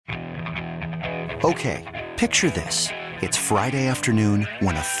Okay, picture this. It's Friday afternoon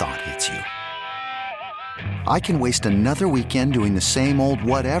when a thought hits you. I can waste another weekend doing the same old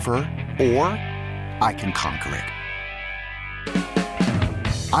whatever, or I can conquer it.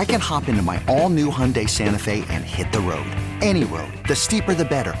 I can hop into my all-new Hyundai Santa Fe and hit the road. Any road. The steeper, the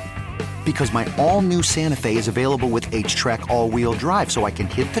better. Because my all-new Santa Fe is available with H-Track all-wheel drive, so I can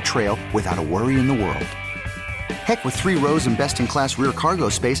hit the trail without a worry in the world. Heck, with 3 rows and best-in-class rear cargo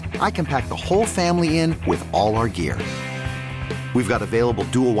space, I can pack the whole family in with all our gear. We've got available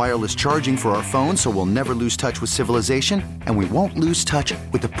dual wireless charging for our phones, so we'll never lose touch with civilization, and we won't lose touch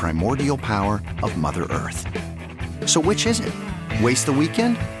with the primordial power of Mother Earth. So which is it? Waste the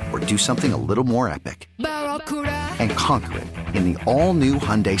weekend or do something a little more epic? And conquer it in the all-new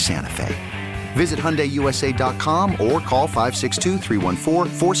Hyundai Santa Fe. Visit HyundaiUSA.com or call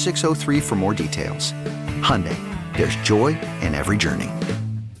 562-314-4603 for more details. Hyundai, there's joy in every journey.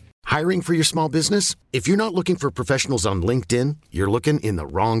 Hiring for your small business? If you're not looking for professionals on LinkedIn, you're looking in the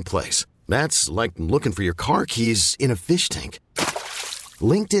wrong place. That's like looking for your car keys in a fish tank.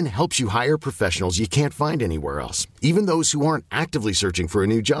 LinkedIn helps you hire professionals you can't find anywhere else, even those who aren't actively searching for a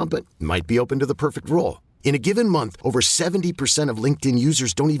new job but might be open to the perfect role. In a given month, over 70% of LinkedIn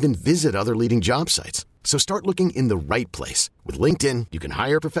users don't even visit other leading job sites. So start looking in the right place. With LinkedIn, you can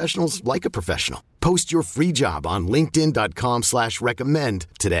hire professionals like a professional. Post your free job on linkedin.com/recommend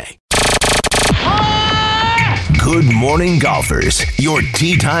today. Good morning, golfers. Your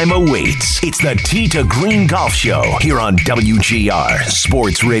tee time awaits. It's the Tee to Green Golf Show here on WGR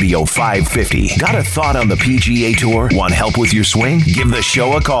Sports Radio 550. Got a thought on the PGA Tour? Want help with your swing? Give the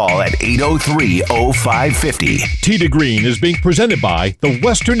show a call at 803-0550. Tee to Green is being presented by the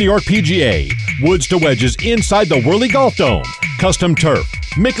Western New York PGA, woods to wedges inside the Whirly Golf Dome, Custom Turf,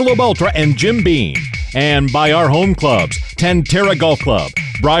 Michelob Ultra, and Jim Beam. And by our home clubs, Tantera Golf Club,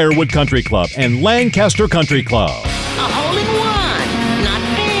 Briarwood Country Club, and Lancaster Country Club. A hole-in-one, not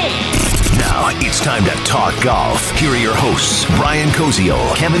bad. Now it's time to talk golf. Here are your hosts, Brian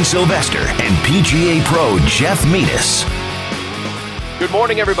Koziol, Kevin Sylvester, and PGA Pro Jeff Metis. Good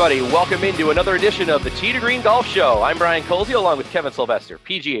morning, everybody. Welcome into another edition of the Tee to Green Golf Show. I'm Brian Koziol, along with Kevin Sylvester,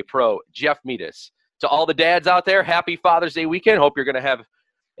 PGA Pro Jeff Metis. To all the dads out there, happy Father's Day weekend. Hope you're going to have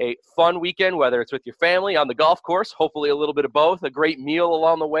a fun weekend, whether it's with your family on the golf course, hopefully a little bit of both, a great meal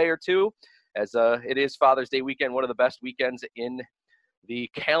along the way or two, as it is Father's Day weekend, one of the best weekends in the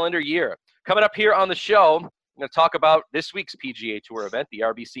calendar year. Coming up here on the show, I'm going to talk about this week's PGA Tour event, the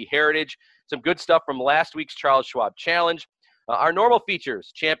RBC Heritage, some good stuff from last week's Charles Schwab Challenge, our normal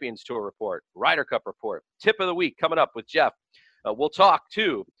features, Champions Tour report, Ryder Cup report, tip of the week coming up with Jeff. We'll talk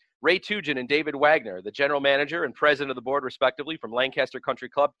to Ray Tugin and David Wagner, the general manager and president of the board, respectively, from Lancaster Country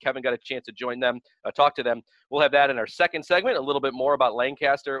Club. Kevin got a chance to join them, talk to them. We'll have that in our second segment, a little bit more about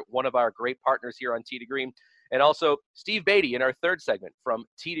Lancaster, one of our great partners here on Tee to Green, and also Steve Beatty in our third segment from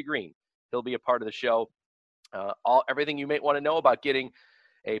Tee to Green. He'll be a part of the show. Everything you may want to know about getting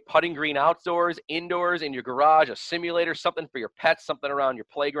a putting green outdoors, indoors, in your garage, a simulator, something for your pets, something around your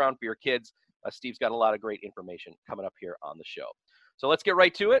playground for your kids. Steve's got a lot of great information coming up here on the show. So let's get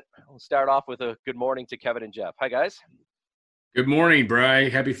right to it. We'll start off with a good morning to Kevin and Jeff. Hi, guys. Good morning,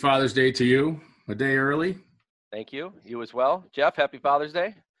 Bri. Happy Father's Day to you. A day early. Thank you. You as well. Jeff, happy Father's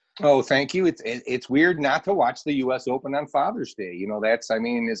Day. Oh, thank you. It's weird not to watch the U.S. Open on Father's Day. You know, as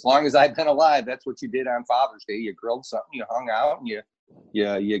long as I've been alive, that's what you did on Father's Day. You grilled something, you hung out, and you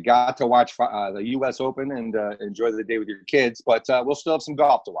got to watch the U.S. Open and enjoy the day with your kids. But we'll still have some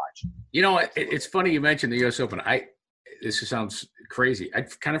golf to watch. You know, it's funny you mentioned the U.S. Open. This sounds crazy.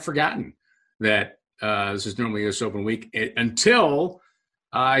 I've kind of forgotten that this is normally U.S. Open week until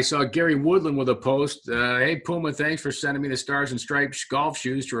I saw Gary Woodland with a post. Hey, Puma, thanks for sending me the Stars and Stripes golf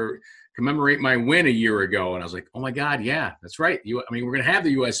shoes to commemorate my win a year ago. And I was like, oh, my God, yeah, that's right. We're going to have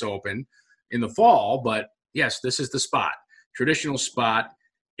the U.S. Open in the fall, but, yes, this is the spot, traditional spot.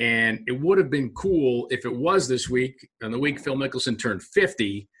 And it would have been cool if it was this week, on the week Phil Mickelson turned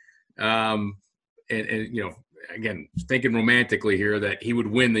 50, and you know, again, thinking romantically here, that he would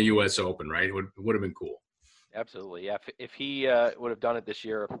win the U.S. Open, right? It would have been cool. Absolutely, yeah. If he would have done it this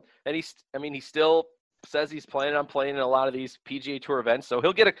year, and he still says he's planning on playing in a lot of these PGA Tour events, so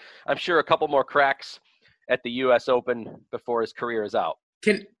he'll get, I'm sure, a couple more cracks at the U.S. Open before his career is out.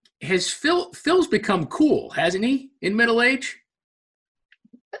 Phil's become cool, hasn't he, in middle age?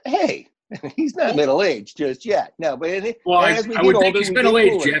 Hey. He's not middle-aged just yet. No, but I would think he's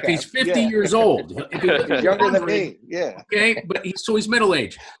middle-aged, Jeff. He's 50 years old. He's younger than me, yeah. Okay, but he's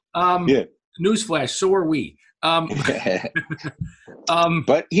middle-aged. Newsflash, so are we. But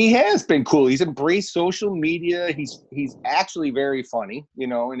he has been cool. He's embraced social media. He's actually very funny,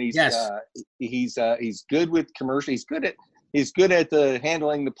 and he's good with commercial. He's good at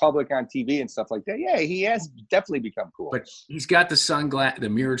handling the public on TV and stuff like that. Yeah, he has definitely become cool. But he's got the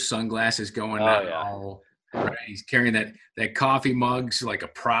mirrored sunglasses going on. Yeah. Right. He's carrying that coffee mugs like a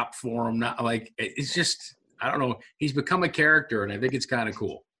prop for him. Not like it's just, I don't know. He's become a character, and I think it's kind of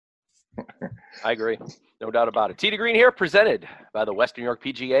cool. I agree. No doubt about it. Tee to Green here, presented by the Western New York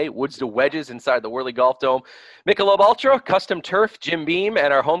PGA, woods to wedges inside the Whirly Golf Dome, Michelob Ultra, Custom Turf, Jim Beam,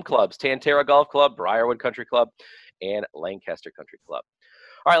 and our home clubs, Tantera Golf Club, Briarwood Country Club, and Lancaster Country Club.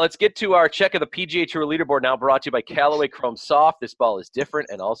 All right, let's get to our check of the PGA Tour leaderboard now, brought to you by Callaway Chrome Soft. This ball is different,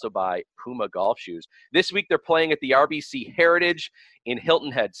 and also by Puma Golf Shoes. This week they're playing at the RBC Heritage in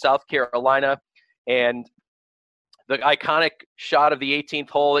Hilton Head, South Carolina, and the iconic shot of the 18th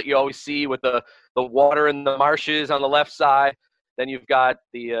hole that you always see with the water in the marshes on the left side. Then you've got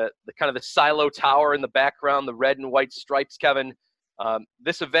the kind of the silo tower in the background, the red and white stripes, Kevin.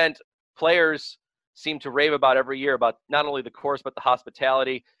 This event, players seem to rave about every year, about not only the course but the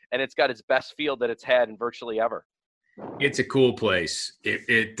hospitality, and it's got its best field that it's had in virtually ever. It's a cool place.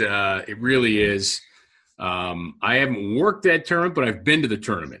 It really is. I haven't worked that tournament, but I've been to the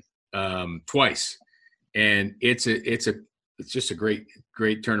tournament twice. And it's just a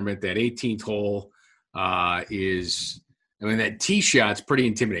great tournament. That 18th hole that tee shot's pretty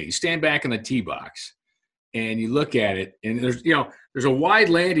intimidating. You stand back in the tee box and you look at it, and there's a wide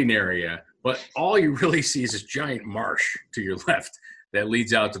landing area, but all you really see is this giant marsh to your left that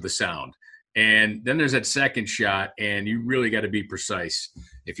leads out to the Sound. And then there's that second shot, and you really got to be precise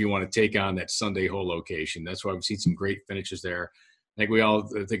if you want to take on that Sunday hole location. That's why we've seen some great finishes there. I think we all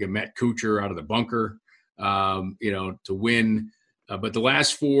think of Matt Kuchar out of the bunker. To win. But the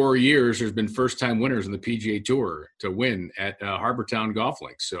last 4 years, there's been first-time winners in the PGA Tour to win at Harbortown Golf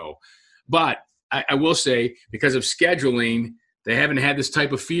Links. So, but I will say, because of scheduling, they haven't had this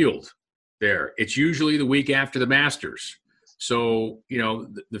type of field there. It's usually the week after the Masters. So,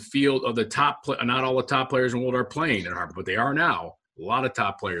 the field of the top, not all the top players in the world are playing at Harbor, but they are now. A lot of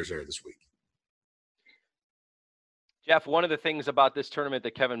top players there this week. Jeff, one of the things about this tournament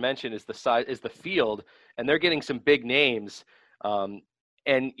that Kevin mentioned is the field, and they're getting some big names.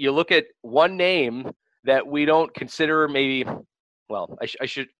 And you look at one name that we don't consider let me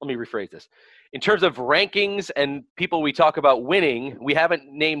rephrase this. In terms of rankings and people we talk about winning, we haven't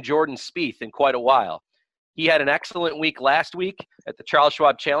named Jordan Spieth in quite a while. He had an excellent week last week at the Charles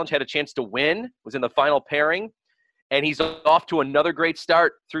Schwab Challenge, had a chance to win, was in the final pairing, and he's off to another great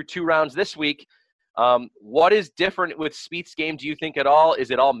start through 2 rounds this week. What is different with Spieth's game, do you think, at all?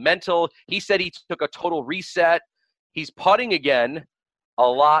 Is it all mental? He said he took a total reset. He's putting again a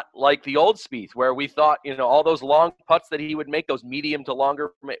lot like the old Spieth, where we thought, all those long putts that he would make, those medium to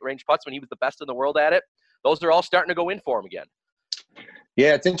longer range putts when he was the best in the world at it, those are all starting to go in for him again.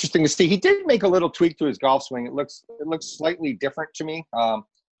 Yeah, it's interesting to see. He did make a little tweak to his golf swing. It looks slightly different to me.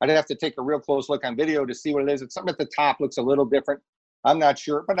 I'd have to take a real close look on video to see what it is. It's something at the top looks a little different. I'm not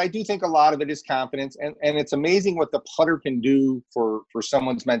sure, but I do think a lot of it is confidence, and it's amazing what the putter can do for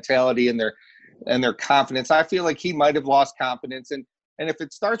someone's mentality and their confidence. I feel like he might have lost confidence, and if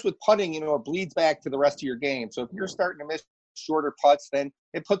it starts with putting, it bleeds back to the rest of your game. So if you're starting to miss shorter putts, then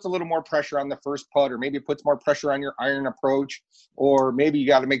it puts a little more pressure on the first putt, or maybe it puts more pressure on your iron approach, or maybe you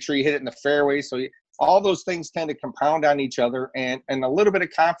got to make sure you hit it in the fairway. So all those things tend to compound on each other, and a little bit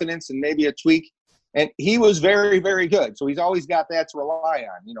of confidence and maybe a tweak. And he was very, very good. So he's always got that to rely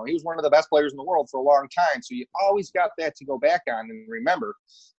on. He was one of the best players in the world for a long time. So you always got that to go back on and remember.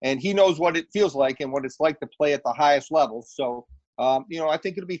 And he knows what it feels like and what it's like to play at the highest level. So, I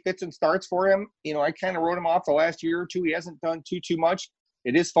think it'll be fits and starts for him. I kind of wrote him off the last year or two. He hasn't done too much.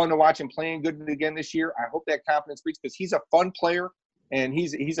 It is fun to watch him playing good again this year. I hope that confidence speaks, because he's a fun player. And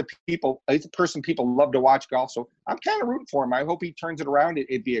he's a person people love to watch golf. So I'm kind of rooting for him. I hope he turns it around.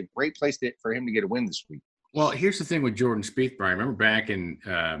 It'd be a great place for him to get a win this week. Well, here's the thing with Jordan Spieth, Brian. I remember back in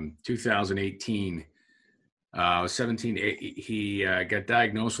 2018, 17, he got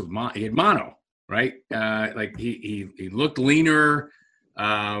diagnosed with he had mono, right? He looked leaner.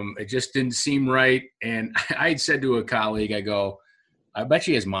 It just didn't seem right. And I had said to a colleague, I go, I bet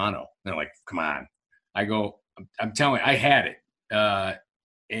she has mono. And they're like, come on. I go, I'm telling you, I had it.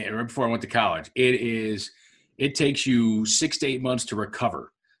 And right before I went to college, it takes you 6 to 8 months to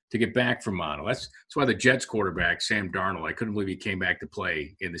recover, to get back from mono. That's why the Jets quarterback, Sam Darnold, I couldn't believe he came back to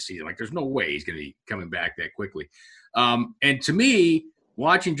play in the season. Like, there's no way he's going to be coming back that quickly. And to me,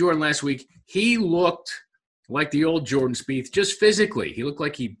 watching Jordan last week, he looked like the old Jordan Spieth, just physically. He looked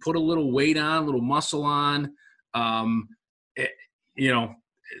like he put a little weight on, a little muscle on. The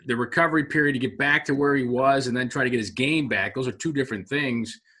recovery period to get back to where he was and then try to get his game back, those are two different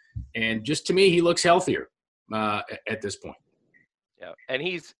things. And just to me, he looks healthier at this point. Yeah, and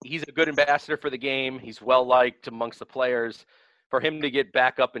he's a good ambassador for the game. He's well-liked amongst the players. For him to get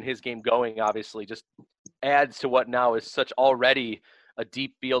back up in his game going, obviously, just adds to what now is such already a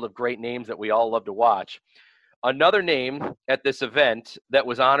deep field of great names that we all love to watch. Another name at this event that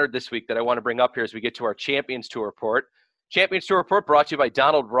was honored this week that I want to bring up here as we get to our Champions Tour report. Champions Tour report brought to you by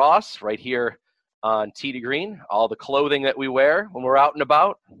Donald Ross right here on Tee to Green. All the clothing that we wear when we're out and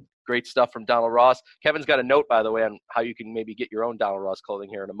about. Great stuff from Donald Ross. Kevin's got a note, by the way, on how you can maybe get your own Donald Ross clothing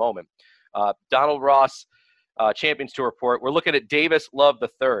here in a moment. Donald Ross Champions Tour report. We're looking at Davis Love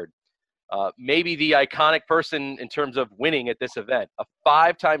III. Maybe the iconic person in terms of winning at this event. A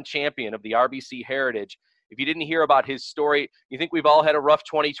 5-time champion of the RBC Heritage. If you didn't hear about his story, you think we've all had a rough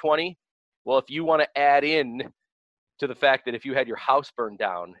 2020? Well, if you want to add in to the fact that if you had your house burned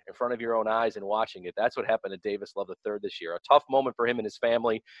down in front of your own eyes and watching it, that's what happened to Davis Love III this year. A tough moment for him and his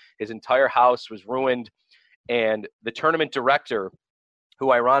family. His entire house was ruined. And the tournament director,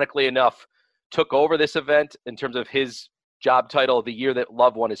 who ironically enough took over this event in terms of his job title the year that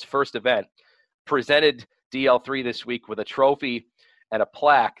Love won his first event, presented DL3 this week with a trophy and a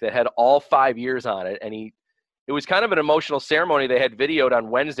plaque that had all 5 years on it. And it was kind of an emotional ceremony they had videoed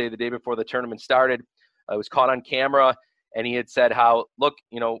on Wednesday, the day before the tournament started. It was caught on camera, and he had said how, look,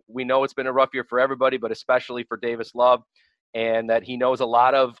 we know it's been a rough year for everybody, but especially for Davis Love, and that he knows a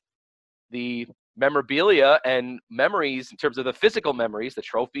lot of the memorabilia and memories in terms of the physical memories, the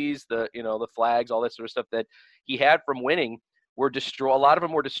trophies, the flags, all that sort of stuff that he had from winning were destroyed. A lot of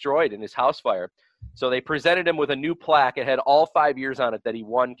them were destroyed in his house fire. So they presented him with a new plaque. It had all 5 years on it that he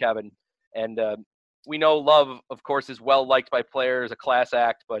won, Kevin. And we know Love, of course, is well liked by players, a class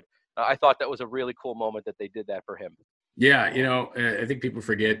act, but I thought that was a really cool moment that they did that for him. Yeah, I think people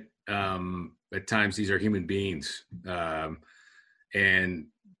forget at times these are human beings. And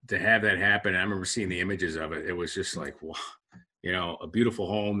to have that happen, I remember seeing the images of it. It was just like, wow, a beautiful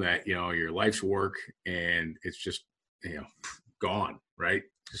home that, your life's work, and it's just, gone, right?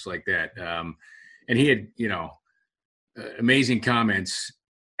 Just like that. And he had, amazing comments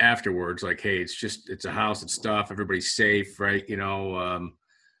afterwards, like, hey, it's a house, it's stuff, everybody's safe, right?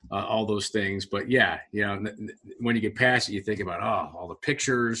 All those things. But yeah, when you get past it, you think about, all the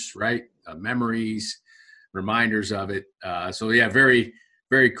pictures, right? Memories, reminders of it. So yeah, very,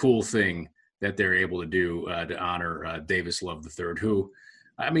 very cool thing that they're able to do to honor Davis Love III, who,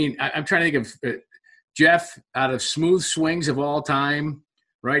 I'm trying to think of Jeff, out of smooth swings of all time,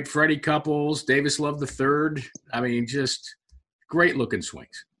 right? Freddie Couples, Davis Love III. Just great looking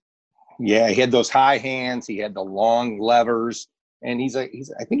swings. Yeah, he had those high hands. He had the long levers, and I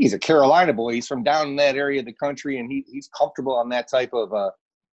think he's a Carolina boy. He's from down in that area of the country, and he's comfortable on that type of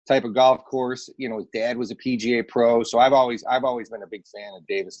golf course. His dad was a PGA pro, so I've always been a big fan of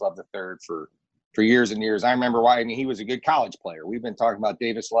Davis Love III for years and years. I remember why. He was a good college player. We've been talking about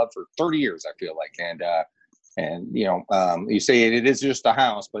Davis Love for 30 years, I feel like. And you say it is just a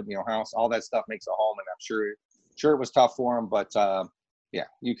house, but house, all that stuff makes a home, and I'm sure it was tough for him, but yeah,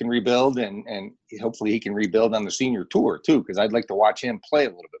 you can rebuild, and hopefully he can rebuild on the senior tour too, because I'd like to watch him play a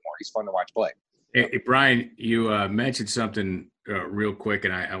little bit more. He's fun to watch play. Hey, Brian, you mentioned something real quick,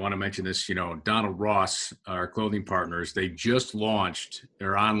 and I want to mention this. Donald Ross, our clothing partners, they just launched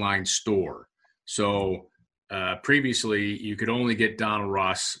their online store. So previously, you could only get Donald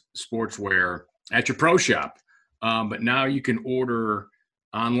Ross sportswear at your pro shop, but now you can order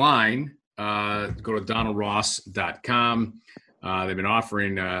online. Go to donaldross.com. They've been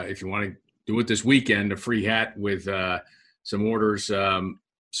offering, if you want to do it this weekend, a free hat with some orders.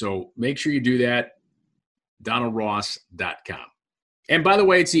 So make sure you do that, donaldross.com. And by the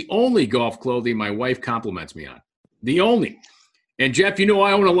way, it's the only golf clothing my wife compliments me on. The only. And Jeff, I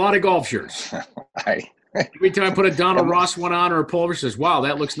own a lot of golf shirts. Every time I put a Donald Ross one on or a pullover, says, wow,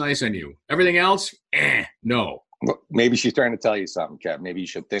 that looks nice on you. Everything else, no. Well, maybe she's trying to tell you something, Kev. Maybe you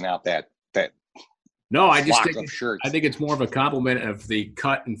should thin out that No, I think it's more of a compliment of the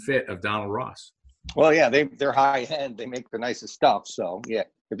cut and fit of Donald Ross. Well, yeah, they're high end. They make the nicest stuff. So yeah,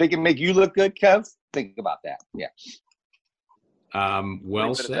 if they can make you look good, Kev, think about that. Yeah.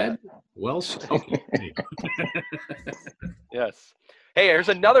 Well said. Well said. Okay. Yes. Hey, there's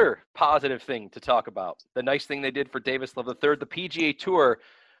another positive thing to talk about. The nice thing they did for Davis Love III, the PGA Tour,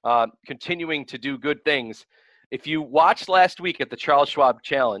 continuing to do good things. If you watched last week at the Charles Schwab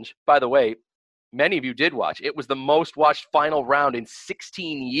Challenge, by the way, many of you did watch. It was the most watched final round in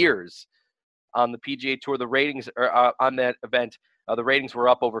 16 years on the PGA Tour. The ratings are, on that event the ratings were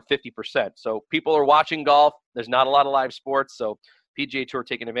up over 50%. So people are watching golf. There's not a lot of live sports, so PGA Tour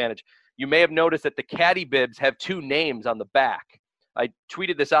taking advantage. You may have noticed that the caddy bibs have 2 names on the back. I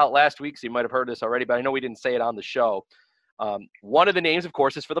tweeted this out last week, so you might have heard this already, but I know we didn't say it on the show. One of the names, of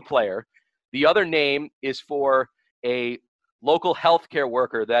course, is for the player. The other name is for a local healthcare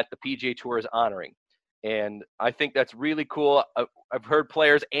worker that the PGA Tour is honoring. And I think that's really cool. I've heard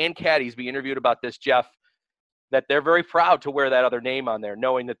players and caddies be interviewed about this, Jeff, that they're very proud to wear that other name on there,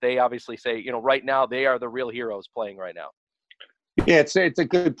 knowing that they obviously say, right now they are the real heroes playing right now. Yeah, it's a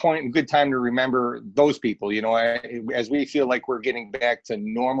good point and good time to remember those people, as we feel like we're getting back to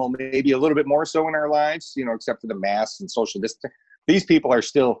normal, maybe a little bit more so in our lives, except for the masks and social distancing. These people are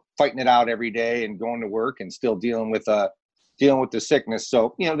still fighting it out every day and going to work and still dealing with the sickness.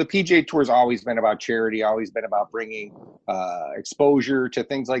 So, the PGA Tour has always been about charity, always been about bringing exposure to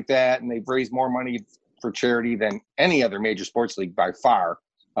things like that. And they've raised more money for charity than any other major sports league by far.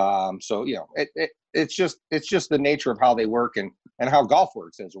 So, it's just the nature of how they work and how golf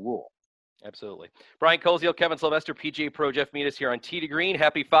works as a rule. Absolutely. Brian Koziel, Kevin Sylvester, PGA Pro Jeff Metis here on Tee to Green.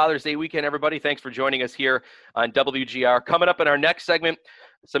 Happy Father's Day weekend, everybody. Thanks for joining us here on WGR. Coming up in our next segment,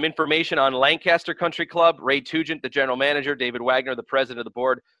 some information on Lancaster Country Club. Ray Tugent, the general manager, David Wagner, the president of the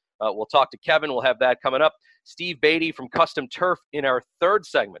board. We'll talk to Kevin. We'll have that coming up. Steve Beatty from Custom Turf in our third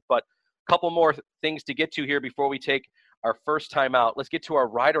segment. But a couple more things to get to here before we take our first time out. Let's get to our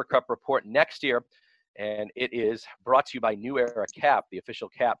Ryder Cup report next year. And it is brought to you by New Era Cap, the official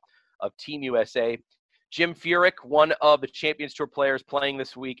cap of Team USA. Jim Furyk, one of the Champions Tour players playing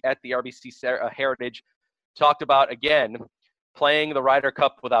this week at the RBC Heritage, talked about, again, playing the Ryder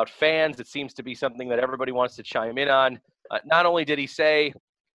Cup without fans. It seems to be something that everybody wants to chime in on. Not only did he say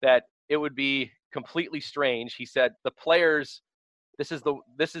that it would be completely strange, he said the players, this is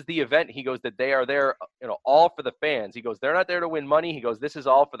the event, he goes, that they are there, all for the fans. He goes, they're not there to win money. He goes, this is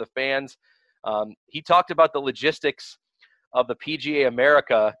all for the fans. He talked about the logistics of the PGA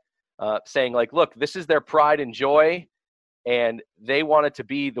America, saying, look, this is their pride and joy, and they want it to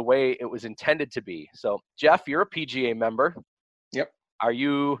be the way it was intended to be. So, Jeff, you're a PGA member. Yep. Are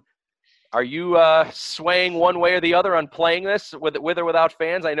you swaying one way or the other on playing this with or without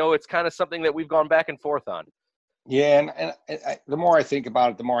fans? I know it's kind of something that we've gone back and forth on. Yeah, and the more I think about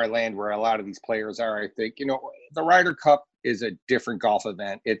it, the more I land where a lot of these players are. I think, the Ryder Cup is a different golf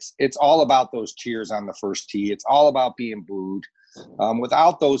event. It's all about those cheers on the first tee. It's all about being booed.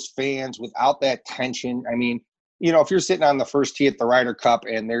 Without those fans, without that tension, I mean, if you're sitting on the first tee at the Ryder Cup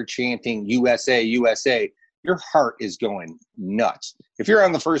and they're chanting USA, USA, your heart is going nuts. If you're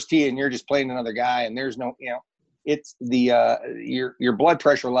on the first tee and you're just playing another guy and there's no, it's your blood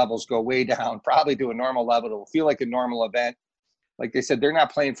pressure levels go way down, probably to a normal level. It'll feel like a normal event. Like they said, they're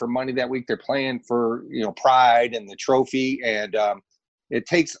not playing for money that week. They're playing for, pride and the trophy. And it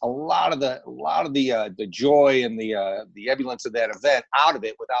takes a lot of the joy and the ebullience of that event out of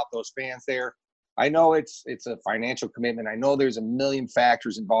it without those fans there. I know it's a financial commitment. I know there's a million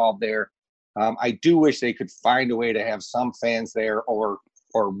factors involved there. I do wish they could find a way to have some fans there or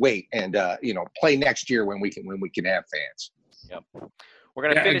wait and play next year when we can have fans. Yep. We're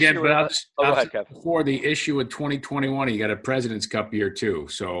going to finish again, here but go ahead, Kevin. Before the issue with 2021, you got a President's Cup year too.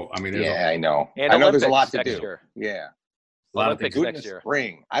 So I mean, I know. And I know there's a lot Olympics to do. Year. Yeah, a lot of Olympics things. next year.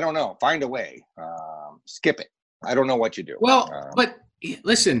 Spring. I don't know. Find a way. Skip it. I don't know what you do. Well, but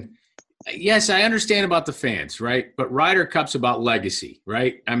listen. Yes, I understand about the fans, right? But Ryder Cup's about legacy,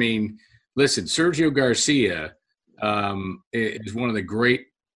 right? I mean, listen, Sergio Garcia is one of the great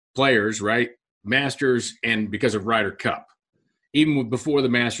players, right? Masters, and because of Ryder Cup. Even before the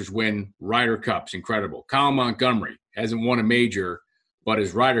Masters win, Ryder Cup's incredible. Colin Montgomery hasn't won a major, but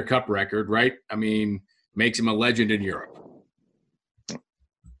his Ryder Cup record, right? I mean, makes him a legend in Europe.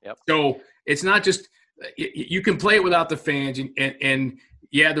 Yep. So it's not just you can play it without the fans, and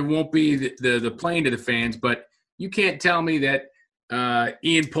yeah, there won't be the playing to the fans, but you can't tell me that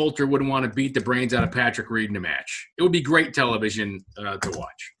Ian Poulter wouldn't want to beat the brains out of Patrick Reed in a match. It would be great television to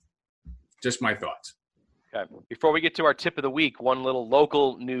watch. Just my thoughts. Okay. Before we get to our tip of the week, one little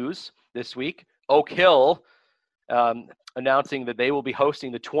local news this week. Oak Hill announcing that they will be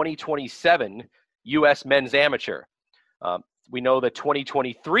hosting the 2027 U.S. Men's Amateur. We know the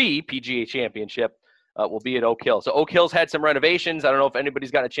 2023 PGA Championship will be at Oak Hill. So Oak Hill's had some renovations. I don't know if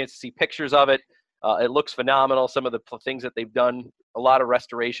anybody's got a chance to see pictures of it. It looks phenomenal. Some of the things that they've done, a lot of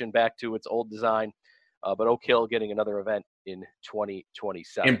restoration back to its old design. But Oak Hill getting another event in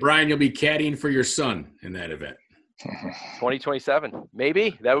 2027. And Brian, you'll be caddying for your son in that event. 2027,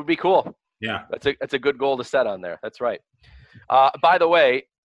 maybe. That would be cool. Yeah, that's a good goal to set on there. That's right. By the way,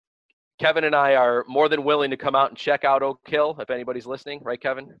 Kevin and I are more than willing to come out and check out Oak Hill if anybody's listening, right,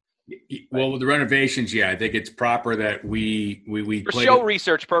 Kevin? Well, with the renovations, I think it's proper that we for show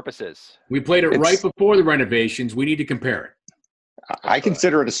research purposes. We played it right before the renovations. We need to compare it. I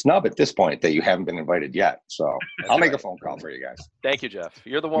consider it a snub at this point that you haven't been invited yet. So I'll make a phone call for you guys. Thank you, Jeff.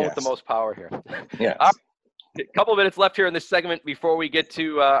 You're the one with the most power here. Yes. A couple of minutes left here in this segment before we get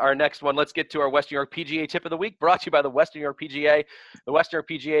to our next one. Let's get to our Western New York PGA tip of the week, brought to you by the Western New York PGA. The Western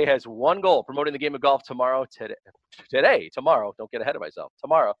New York PGA has one goal: promoting the game of golf tomorrow. Tomorrow. Don't get ahead of myself.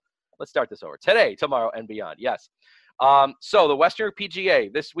 Tomorrow. Let's start this over. Today, tomorrow, and beyond. Yes. So the Western New York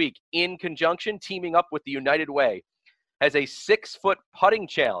PGA this week, in conjunction, teaming up with the United Way, has a 6-foot putting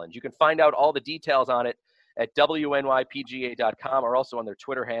challenge. You can find out all the details on it at WNYPGA.com or also on their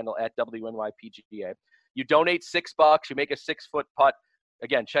Twitter handle at WNYPGA. You donate $6, you make a 6-foot putt.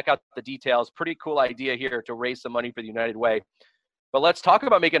 Again, check out the details. Pretty cool idea here to raise some money for the United Way. But let's talk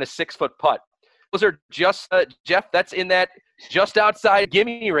about making a 6-foot putt. Those are just, Jeff, that's in that just outside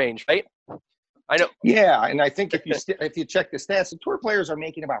gimme range, right? I know. Yeah, and I think if you check the stats, the tour players are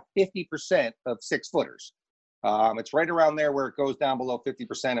making about 50% of 6-footers. It's right around there where it goes down below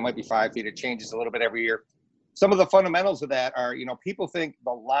 50%. It might be 5 feet. It changes a little bit every year. Some of the fundamentals of that are, people think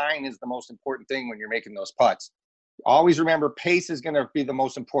the line is the most important thing when you're making those putts. Always remember, pace is going to be the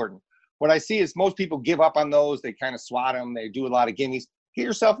most important. What I see is most people give up on those. They kind of swat them. They do a lot of gimmies. Get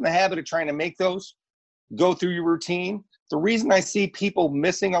yourself in the habit of trying to make those. Go through your routine. The reason I see people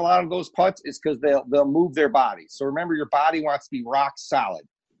missing a lot of those putts is because they'll move their body. So remember, your body wants to be rock solid.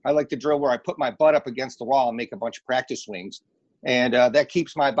 I like to drill where I put my butt up against the wall and make a bunch of practice swings. And that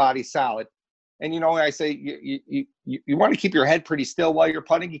keeps my body solid. And, I say you want to keep your head pretty still while you're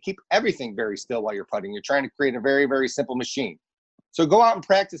putting. You keep everything very still while you're putting. You're trying to create a very, very simple machine. So go out and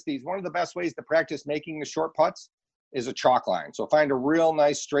practice these. One of the best ways to practice making the short putts is a chalk line. So find a real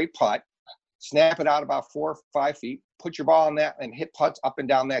nice straight putt, snap it out about 4 or 5 feet, put your ball on that and hit putts up and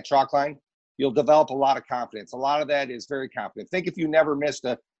down that chalk line. You'll develop a lot of confidence. A lot of that is very confident. Think if you never missed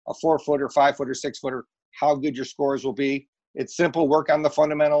a 4-footer, 5-footer, 6-footer, how good your scores will be. It's simple. Work on the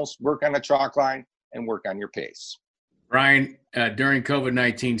fundamentals, work on the chalk line, and work on your pace. Brian, during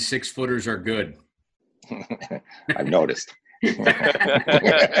COVID-19, 6-footers are good. I've noticed.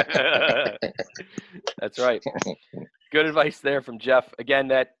 That's right. Good advice there from Jeff. Again,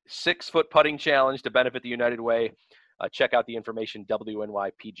 that 6-foot putting challenge to benefit the United Way. Check out the information,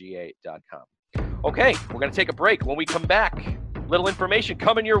 WNYPGA.com. Okay, we're going to take a break. When we come back, little information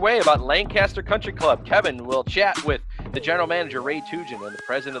coming your way about Lancaster Country Club. Kevin will chat with the general manager, Ray Tugend, and the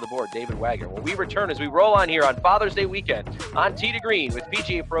president of the board, David Wagner. When we return, as we roll on here on Father's Day weekend on Tee to Green with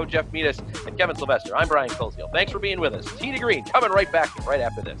PGA Pro Jeff Metis and Kevin Sylvester. I'm Brian Coleshill. Thanks for being with us. Tee to Green coming right back right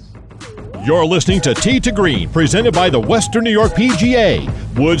after this. You're listening to Tee to Green, presented by the Western New York PGA.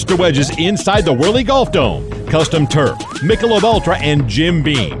 Woods to wedges inside the Whirly Golf Dome. Custom turf, Michelob Ultra, and Jim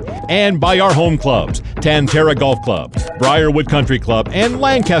Beam. And by our home clubs, Tantera Golf Club, Briarwood Country Club, and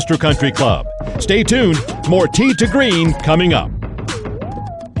Lancaster Country Club. Stay tuned. More Tee to Green coming up.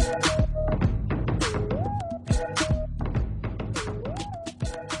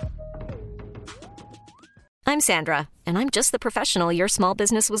 I'm Sandra, and I'm just the professional your small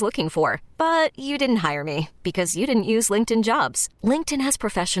business was looking for. But you didn't hire me because you didn't use LinkedIn Jobs. LinkedIn has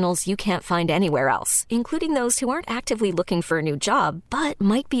professionals you can't find anywhere else, including those who aren't actively looking for a new job, but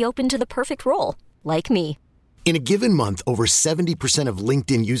might be open to the perfect role, like me. In a given month, over 70% of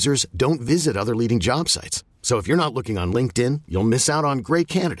LinkedIn users don't visit other leading job sites. So if you're not looking on LinkedIn, you'll miss out on great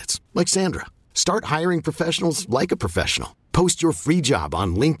candidates like Sandra. Start hiring professionals like a professional. Post your free job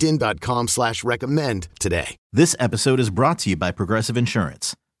on linkedin.com/recommend today. This episode is brought to you by Progressive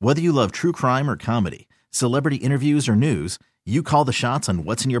Insurance. Whether you love true crime or comedy, celebrity interviews or news, you call the shots on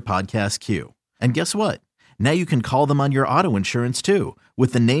what's in your podcast queue. And guess what? Now you can call them on your auto insurance too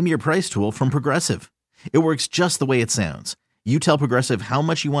with the Name Your Price tool from Progressive. It works just the way it sounds. You tell Progressive how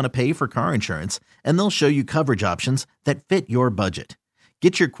much you want to pay for car insurance, and they'll show you coverage options that fit your budget.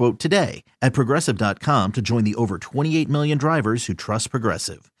 Get your quote today at Progressive.com to join the over 28 million drivers who trust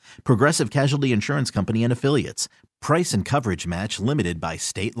Progressive. Progressive Casualty Insurance Company and Affiliates. Price and coverage match limited by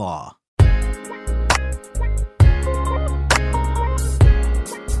state law.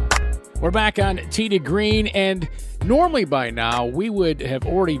 We're back on Tee to Green, and normally by now we would have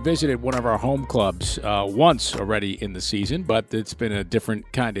already visited one of our home clubs once already in the season, but it's been a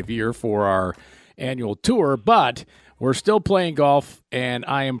different kind of year for our annual tour. But we're still playing golf, and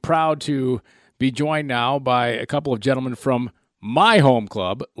I am proud to be joined now by a couple of gentlemen from my home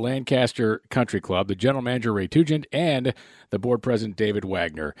club, Lancaster Country Club, the general manager, Ray Tugend, and the board president, David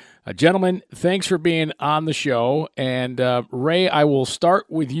Wagner. Gentlemen, thanks for being on the show. And Ray, I will start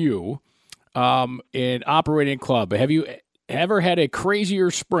with you. in operating a club. Have you ever had a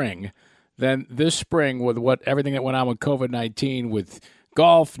crazier spring than this spring with everything that went on with COVID-19, with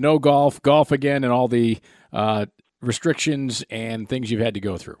golf, no golf, golf again, and all the restrictions and things you've had to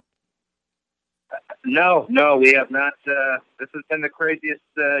go through? No, we have not. This has been the craziest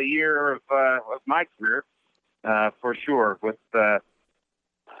year of my career, for sure. With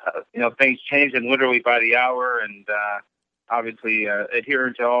things changing literally by the hour, and obviously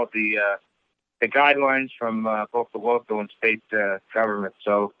adhering to all the guidelines from both the local and state government.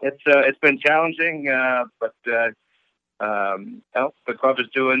 So it's been challenging, but the club is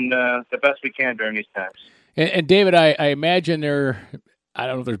doing the best we can during these times. And David, I imagine I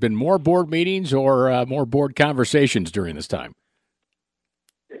don't know if there's been more board meetings or more board conversations during this time.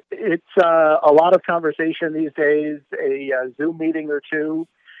 It's a lot of conversation these days, a Zoom meeting or two,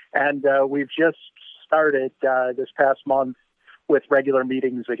 and we've just started this past month with regular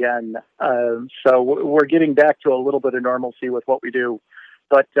meetings again. So we're getting back to a little bit of normalcy with what we do.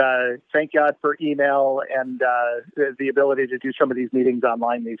 But thank God for email and the ability to do some of these meetings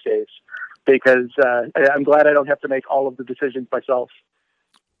online these days, because I'm glad I don't have to make all of the decisions myself.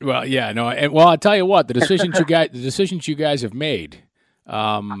 Well, yeah, no, and I'll tell you what, the decisions you guys have made,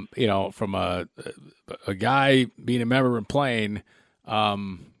 from a guy being a member and playing,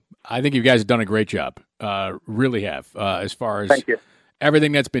 I think you guys have done a great job. Really have, as far as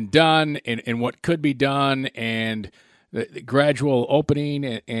everything that's been done and what could be done, and the gradual opening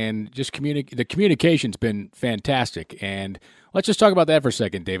and just the communication's been fantastic. And let's just talk about that for a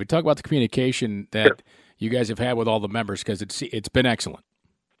second, David. Talk about the communication that you guys have had with all the members, because it's been excellent.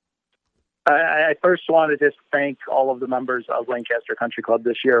 I first want to just thank all of the members of Lancaster Country Club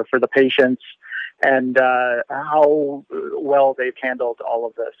this year for the patience and how well they've handled all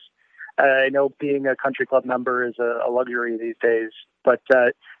of this. I know being a country club member is a luxury these days, but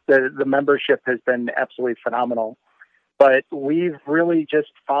the membership has been absolutely phenomenal. But we've really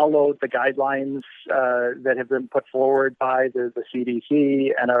just followed the guidelines that have been put forward by the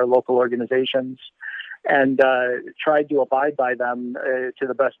CDC and our local organizations, and tried to abide by them to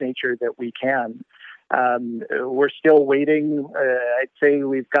the best nature that we can. We're still waiting. I'd say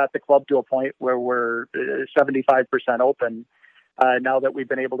we've got the club to a point where we're 75% open now that we've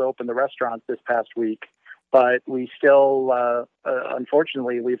been able to open the restaurants this past week. But we still,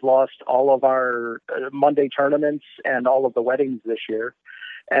 unfortunately, we've lost all of our Monday tournaments and all of the weddings this year.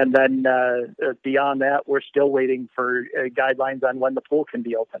 And then beyond that, we're still waiting for guidelines on when the pool can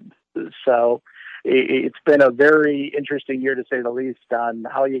be opened. So it's been a very interesting year, to say the least, on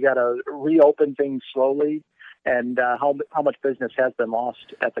how you got to reopen things slowly and how much business has been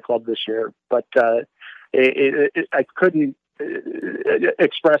lost at the club this year. But I couldn't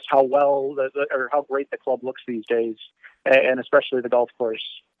express how well or how great the club looks these days, and especially the golf course.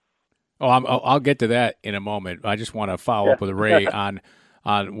 Oh, I'll get to that in a moment. I just want to follow up with Ray on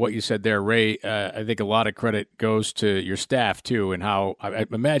what you said there, Ray. I think a lot of credit goes to your staff too, and how I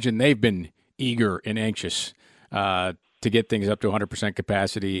imagine they've been eager and anxious to get things up to 100%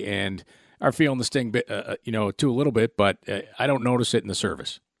 capacity, and are feeling the sting, too, a little bit. But I don't notice it in the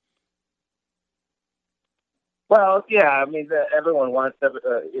service. Well, yeah, I mean, everyone wants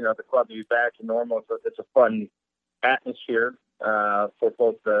the club to be back to normal. So it's a fun atmosphere for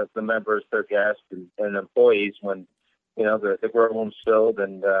both the members, their guests, and employees when, the grow room's filled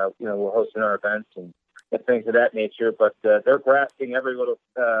and, we're hosting our events and things of that nature. But they're grasping every little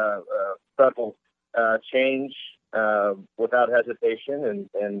subtle change without hesitation.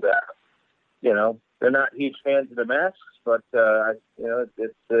 And they're not huge fans of the masks, but,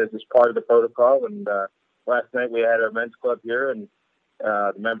 it's part of the protocol. And last night we had our men's club here, and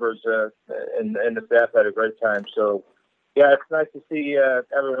the members and the staff had a great time. So, yeah, it's nice to see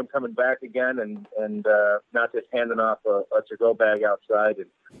everyone coming back again and not just handing off a to-go bag outside.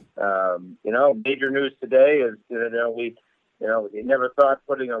 And, major news today is, we never thought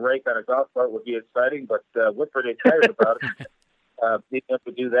putting a rake on a golf cart would be exciting, but we're pretty excited about it. Being able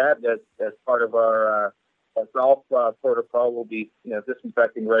to do that as part of our golf protocol, we'll be,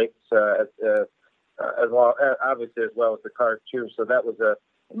 disinfecting rakes as well, obviously, as well as the cart too. So that was a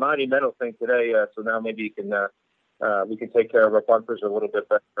monumental thing today. So now maybe we can take care of our bunkers a little bit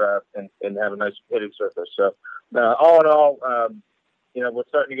better and have a nice hitting surface. So all in all, we're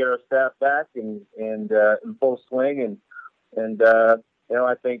starting to get our staff back and in full swing, and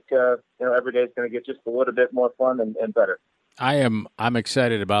I think every day is going to get just a little bit more fun and better. I'm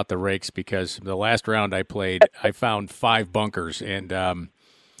excited about the rakes because the last round I played, I found 5 bunkers, and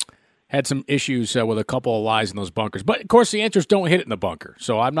had some issues with a couple of lies in those bunkers. But of course, the answers don't hit it in the bunker,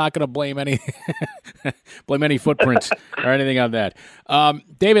 so I'm not going to blame any footprints or anything on that.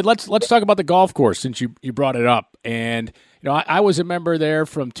 David, let's talk about the golf course since you brought it up. And I was a member there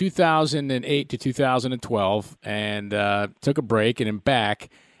from 2008 to 2012, and took a break and am back.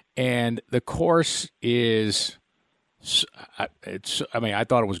 And the course is. I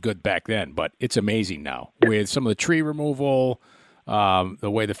thought it was good back then, but it's amazing now with some of the tree removal,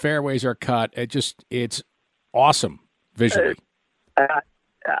 the way the fairways are cut. It's awesome visually.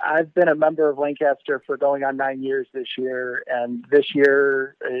 I've been a member of Lancaster for going on 9 years this year, and this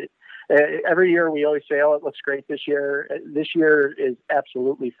year, every year we always say, "Oh, it looks great this year." This year is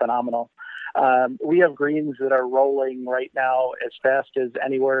absolutely phenomenal. We have greens that are rolling right now as fast as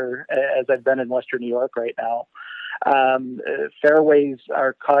anywhere as I've been in Western New York right now. Fairways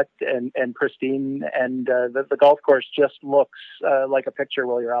are cut and pristine, and the golf course just looks like a picture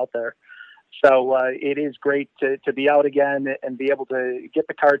while you're out there. So it is great to be out again and be able to get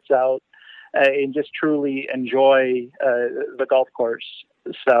the carts out and just truly enjoy the golf course.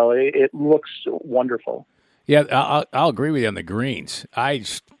 So it looks wonderful. Yeah, I'll agree with you on the greens. I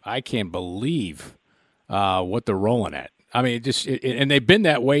can't believe what they're rolling at. I mean, and they've been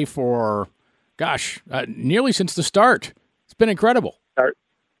that way for. Gosh, nearly since the start. It's been incredible.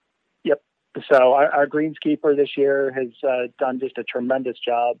 Yep. So our greenskeeper this year has done just a tremendous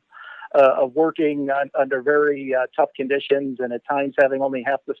job of working under very tough conditions and at times having only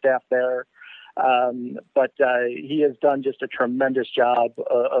half the staff there. But he has done just a tremendous job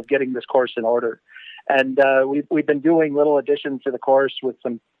of getting this course in order. And we've been doing little additions to the course with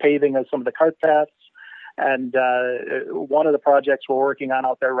some paving of some of the cart paths. And one of the projects we're working on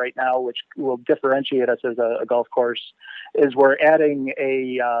out there right now, which will differentiate us as a golf course, is we're adding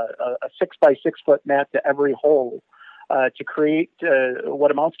a 6x6 foot mat to every hole to create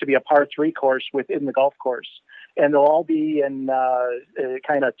what amounts to be a par 3 course within the golf course. And they'll all be in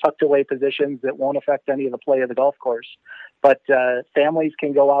kind of tucked away positions that won't affect any of the play of the golf course. But families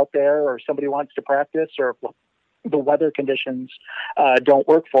can go out there, or somebody wants to practice, or if the weather conditions don't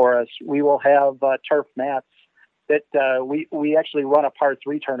work for us, we will have turf mats that we actually run a par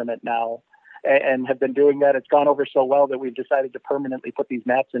 3 tournament now and have been doing that. It's gone over so well that we've decided to permanently put these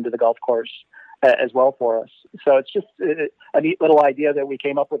mats into the golf course as well for us. So it's just a neat little idea that we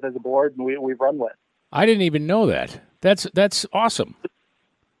came up with as a board and we've run with. I didn't even know that. That's awesome.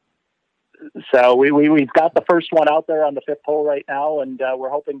 So we've got the first one out there on the 5th hole right now, and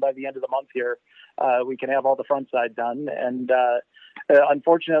we're hoping by the end of the month here we can have all the front side done. And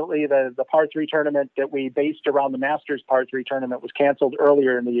unfortunately, the par 3 tournament that we based around the Masters par 3 tournament was canceled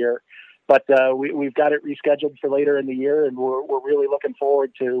earlier in the year. But we've got it rescheduled for later in the year, and we're really looking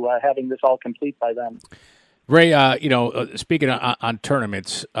forward to having this all complete by then. Ray, speaking on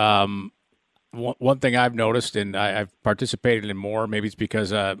tournaments, one thing I've noticed, and I've participated in more, maybe it's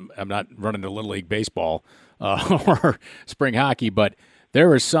because I'm not running the Little League baseball or spring hockey, but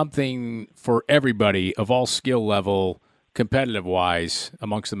there is something for everybody of all skill level, competitive-wise,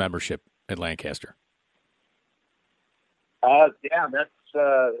 amongst the membership at Lancaster. Yeah, that's,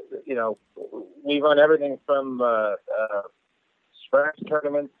 we run everything from scratch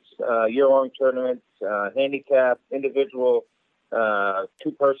tournaments, year-long tournaments, handicap, individual,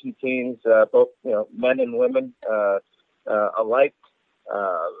 2-person teams, both, men and women alike.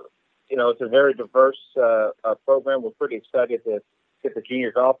 It's a very diverse program. We're pretty excited to get the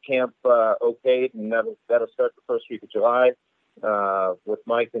junior golf camp okayed, and that'll start the first week of July with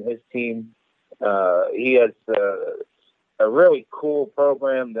Mike and his team. He has a really cool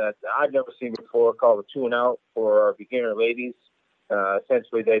program that I've never seen before called the 2 and Out for our beginner ladies.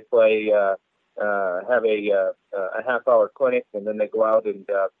 Essentially, they play, have a half-hour clinic, and then they go out and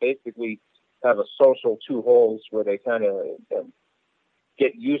basically have a social 2 holes where they kind of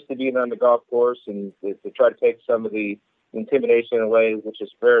get used to being on the golf course and to try to take some of the intimidation away, which is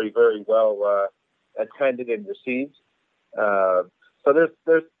very, very well attended and received. So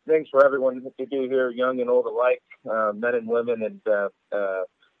there's things for everyone to do here, young and old alike, men and women, and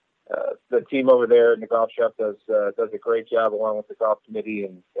the team over there in the golf shop does a great job along with the golf committee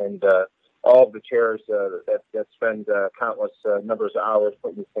and all of the chairs that spend countless numbers of hours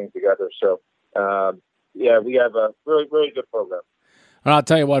putting these things together. So we have a really, really good program. And I'll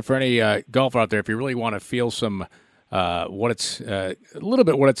tell you what, for any golfer out there, if you really want to feel some what it's a little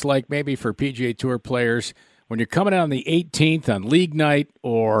bit what it's like maybe for PGA Tour players when you're coming out on the 18th on league night,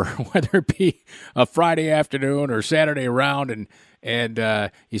 or whether it be a Friday afternoon or Saturday round, and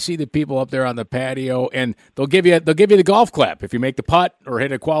you see the people up there on the patio, and they'll give you the golf clap if you make the putt or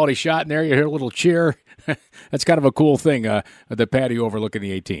hit a quality shot in there. You hear a little cheer. That's kind of a cool thing. The patio overlooking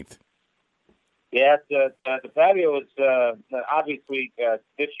the 18th. Yeah, the patio is obviously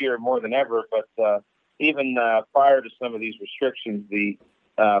this year more than ever, but even prior to some of these restrictions, the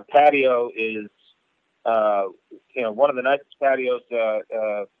patio is one of the nicest patios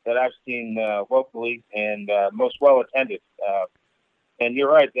that I've seen locally, and most well attended. And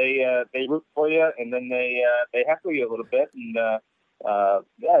you're right, they root for you, and then they heckle you a little bit, and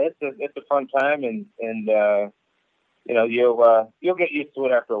it's a fun time, and you'll get used to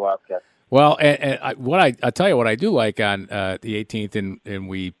it after a while, Kev. Well, and I tell you what I do like on the 18th, and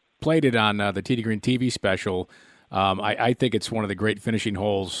we played it on the Tee to Green TV special. I think it's one of the great finishing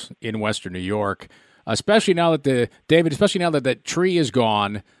holes in Western New York, especially now that that tree is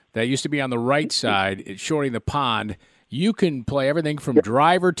gone. That used to be on the right side, it's shorting the pond. You can play everything from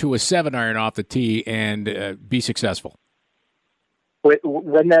driver to a 7-iron off the tee and be successful.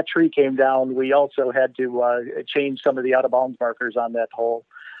 When that tree came down, we also had to change some of the out-of-bounds markers on that hole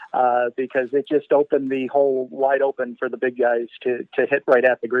because it just opened the hole wide open for the big guys to hit right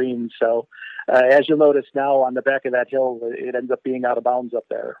at the green. So as you'll notice now on the back of that hill, it ends up being out of bounds up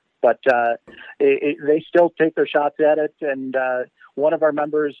there. But they still take their shots at it. And one of our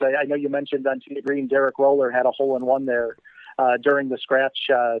members, I know you mentioned on Tee to Green, Derek Roller had a hole-in-one there during the scratch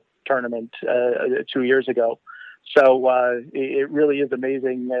tournament 2 years ago. So it really is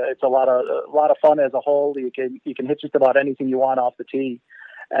amazing. It's a lot of fun as a hole. You can hit just about anything you want off the tee,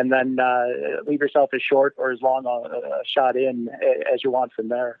 and then leave yourself as short or as long a shot in as you want from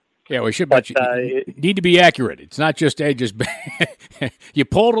there. Yeah, we should, but you need to be accurate. It's not just you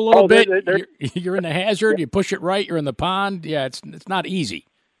pulled a little bit. You're in the hazard. You push it right. You're in the pond. Yeah, it's not easy.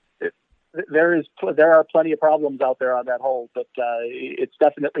 There are plenty of problems out there on that hole, but it's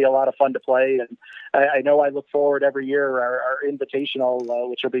definitely a lot of fun to play. And I know I look forward every year our invitational,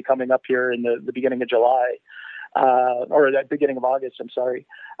 which will be coming up here in the beginning of July, or the beginning of August. I'm sorry.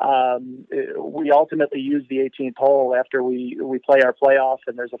 We ultimately use the 18th hole after we play our playoff,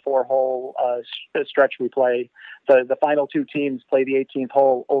 and there's a 4-hole stretch we play. The final 2 teams play the 18th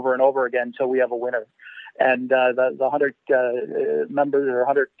hole over and over again until we have a winner. And the 100 members or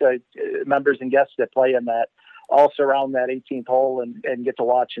 100 members and guests that play in that all surround that 18th hole and get to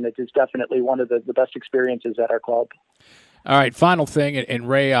watch. And it is definitely one of the best experiences at our club. All right, final thing, and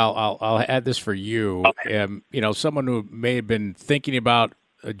Ray, I'll add this for you. Someone who may have been thinking about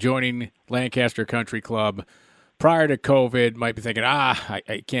joining Lancaster Country Club prior to COVID might be thinking,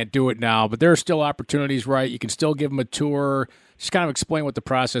 I can't do it now. But there are still opportunities, right? You can still give them a tour. Just kind of explain what the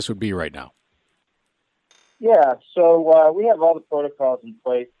process would be right now. Yeah, so we have all the protocols in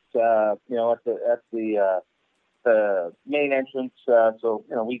place, at the main entrance.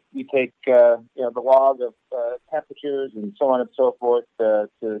 We take the log of temperatures and so on and so forth to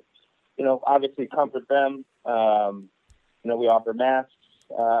obviously comfort them. We offer masks,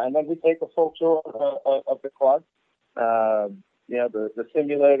 and then we take a full tour of the club. The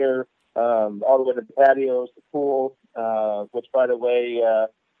simulator, all the way to the patios, the pool, which by the way.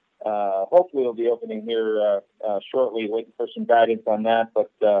 Hopefully we'll be opening here shortly, waiting for some guidance on that.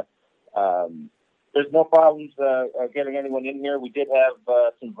 But there's no problems getting anyone in here. We did have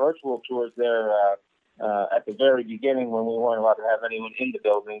some virtual tours there at the very beginning when we weren't allowed to have anyone in the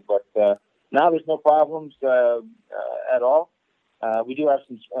building. But now there's no problems at all. We do have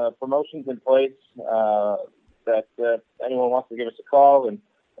some promotions in place that anyone wants to give us a call. And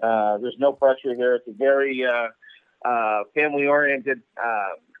there's no pressure here. It's a very family-oriented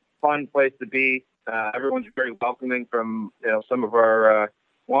fun place to be. Everyone's very welcoming, from some of our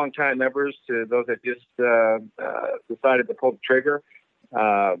longtime members to those that just decided to pull the trigger.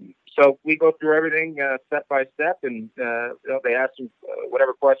 So we go through everything step by step, and they ask them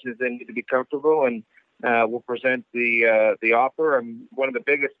whatever questions they need to be comfortable, and we'll present the offer. And one of the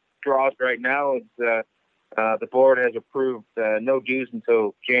biggest draws right now is the board has approved no dues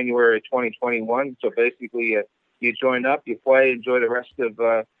until January 2021. So basically, you join up, you play, enjoy the rest of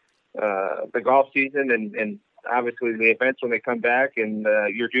the golf season, and obviously the events when they come back, and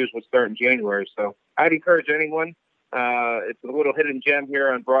your dues will start in January. So I'd encourage anyone. It's a little hidden gem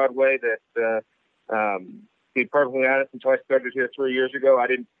here on Broadway that, to be perfectly honest, until I started here 3 years ago, I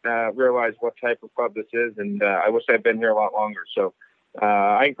didn't realize what type of club this is, and I wish I'd been here a lot longer. So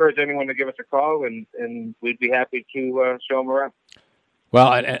I encourage anyone to give us a call, and we'd be happy to show them around.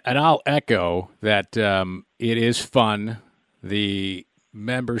 Well, and I'll echo that it is fun. The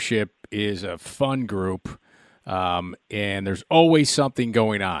membership is a fun group, and there's always something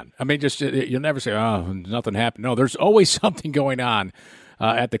going on. I mean, just you'll never say, "Oh, nothing happened." No, there's always something going on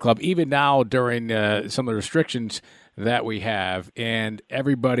at the club. Even now, during some of the restrictions that we have, and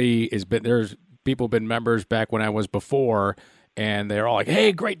everybody has been. There's people have been members back when I was before, and they're all like,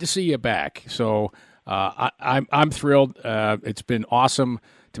 "Hey, great to see you back." So I'm thrilled. It's been awesome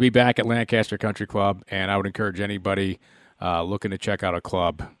to be back at Lancaster Country Club, and I would encourage anybody looking to check out a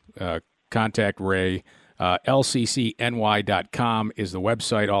club, contact Ray. LCCNY.com is the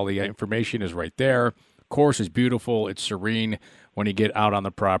website. All the information is right there. Course is beautiful. It's serene when you get out on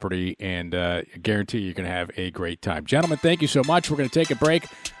the property, and I guarantee you're going to have a great time. Gentlemen, thank you so much. We're going to take a break.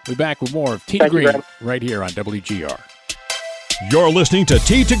 We'll be back with more of Tee to Green right here on WGR. You're listening to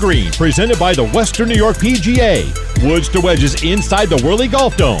Tee to Green, presented by the Western New York PGA. Woods to wedges inside the Whirly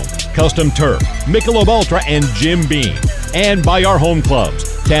Golf Dome. Custom Turf, Michelob Ultra, and Jim Beam. And by our home clubs,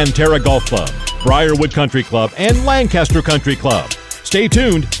 Tantera Golf Club, Briarwood Country Club, and Lancaster Country Club. Stay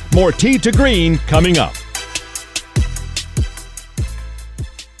tuned. More Tee to Green coming up.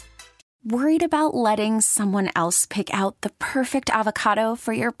 Worried about letting someone else pick out the perfect avocado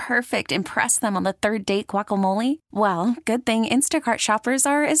for your perfect impress them on the third date guacamole? Well, good thing Instacart shoppers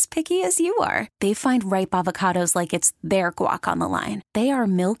are as picky as you are. They find ripe avocados like it's their guac on the line. They are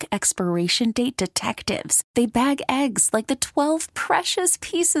milk expiration date detectives. They bag eggs like the 12 precious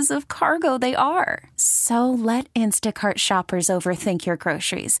pieces of cargo they are. So let Instacart shoppers overthink your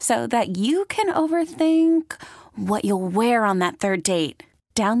groceries so that you can overthink what you'll wear on that third date.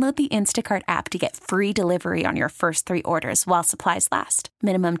 Download the Instacart app to get free delivery on your first 3 orders while supplies last.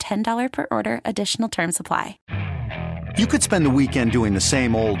 Minimum $10 per order. Additional terms apply. You could spend the weekend doing the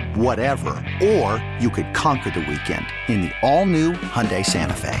same old whatever, or you could conquer the weekend in the all-new Hyundai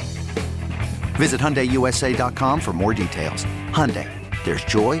Santa Fe. Visit HyundaiUSA.com for more details. Hyundai, there's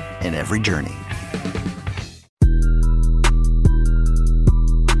joy in every journey.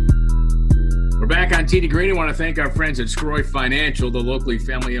 We're back on Tee to Green. I want to thank our friends at Scroy Financial, the locally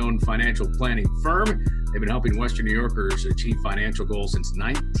family-owned financial planning firm. They've been helping Western New Yorkers achieve financial goals since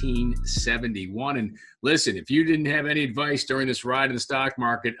 1971. And listen, if you didn't have any advice during this ride in the stock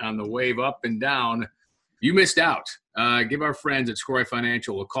market on the wave up and down, you missed out. Give our friends at Scroy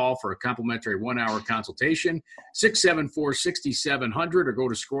Financial a call for a complimentary 1-hour consultation, 674-6700, or go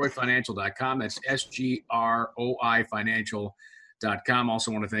to scroyfinancial.com. That's SGROI Financial.com.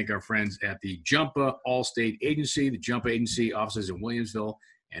 Also want to thank our friends at the Jumpa Allstate Agency. The Jumpa Agency offices in Williamsville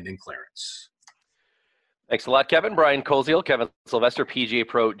and in Clarence. Thanks a lot, Kevin. Brian Koziel, Kevin Sylvester, PGA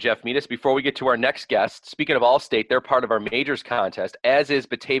Pro Jeff Metis. Before we get to our next guest, speaking of Allstate, they're part of our Majors contest, as is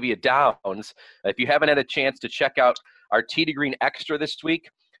Batavia Downs. If you haven't had a chance to check out our Tee to Green Extra this week,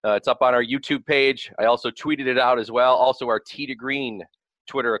 it's up on our YouTube page. I also tweeted it out as well. Also, our Tee to Green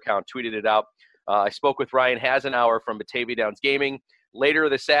Twitter account tweeted it out. I spoke with Ryan Hasenauer from Batavia Downs Gaming. Later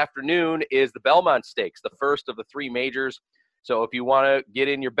this afternoon is the Belmont Stakes, the first of the 3 majors. So if you want to get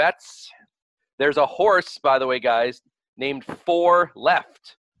in your bets, there's a horse, by the way, guys, named 4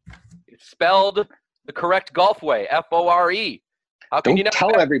 Left. It's spelled the correct golf way, F-O-R-E. How can you not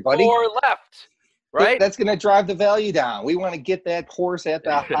tell everybody 4 Left, right? That's going to drive the value down. We want to get that horse at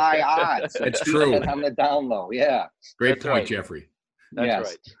the high odds. That's true. On the down low, yeah. Great That's point, right. Jeffrey. That's Yes.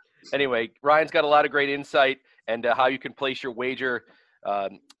 right. Anyway, Ryan's got a lot of great insight and how you can place your wager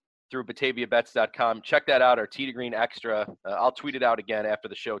through BataviaBets.com. Check that out, our Tee to Green Extra. I'll tweet it out again after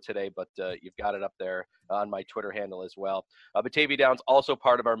the show today, but you've got it up there on my Twitter handle as well. Batavia Downs also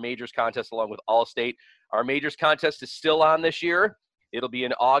part of our Majors contest along with Allstate. Our Majors contest is still on this year. It'll be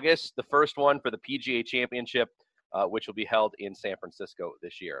in August, the first one for the PGA Championship, which will be held in San Francisco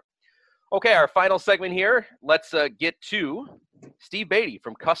this year. Okay, our final segment here. Let's get to Steve Beatty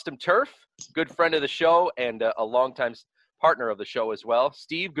from Custom Turf, good friend of the show and a longtime partner of the show as well.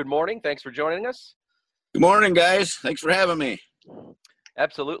 Steve, good morning. Thanks for joining us. Good morning, guys. Thanks for having me.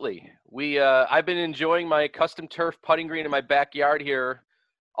 Absolutely. I've been enjoying my Custom Turf putting green in my backyard here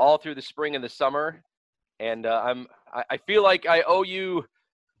all through the spring and the summer, and I feel like I owe you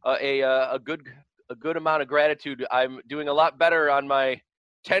a good amount of gratitude. I'm doing a lot better on my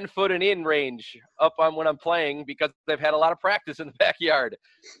 10-foot and in range up on when I'm playing because I've had a lot of practice in the backyard.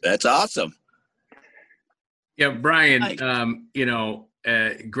 That's awesome. Yeah, Brian,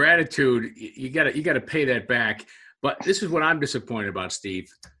 gratitude, you gotta pay that back. But this is what I'm disappointed about,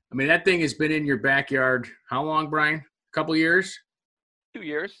 Steve. I mean, that thing has been in your backyard how long, Brian? A couple years? 2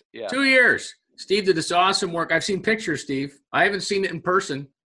 years, yeah. 2 years. Steve did this awesome work. I've seen pictures, Steve. I haven't seen it in person.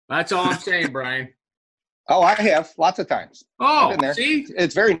 That's all I'm saying, Brian. Oh, I have lots of times. Oh, there. See?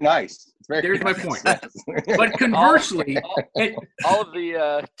 It's very nice. It's very There's my nice. point. But conversely, all of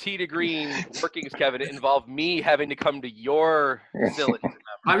the Tee to Green workings, Kevin, involve me having to come to your facility.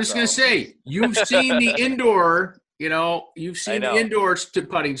 I was going to say, you've seen the indoor, you've seen the indoor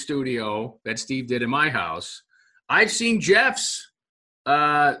putting studio that Steve did in my house. I've seen Jeff's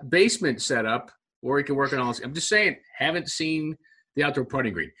basement setup or he can work on all this. I'm just saying, haven't seen the outdoor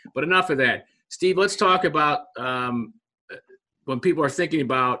putting green. But enough of that. Steve, let's talk about when people are thinking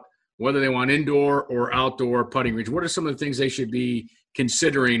about whether they want indoor or outdoor putting greens. What are some of the things they should be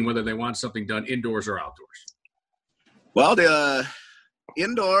considering whether they want something done indoors or outdoors? Well, the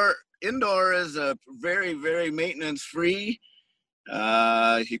indoor is a very, very maintenance free.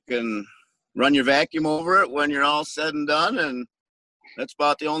 You can run your vacuum over it when you're all said and done, and that's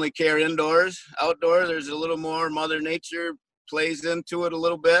about the only care indoors. Outdoors, there's a little more. Mother Nature plays into it a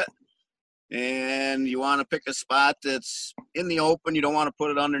little bit, and you want to pick a spot that's in the open. You don't want to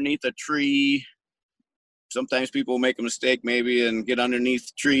put it underneath a tree. Sometimes people make a mistake maybe and get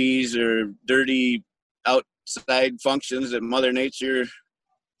underneath trees or dirty outside functions that Mother Nature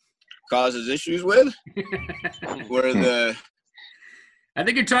causes issues with. I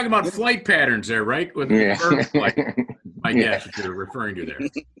think you're talking about flight patterns there, right? With the bird flight, I guess that you're referring to there.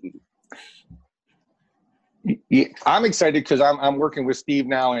 Yeah, I'm excited because I'm working with Steve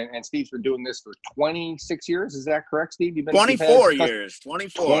now, and Steve's been doing this for 26 years. Is that correct, Steve? You've been 24 years.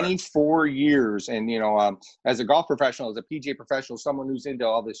 24 years. And, as a golf professional, as a PGA professional, someone who's into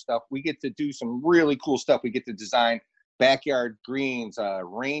all this stuff, we get to do some really cool stuff. We get to design backyard greens,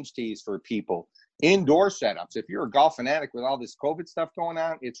 range tees for people, indoor setups. If you're a golf fanatic with all this COVID stuff going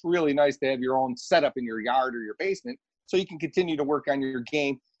on, it's really nice to have your own setup in your yard or your basement so you can continue to work on your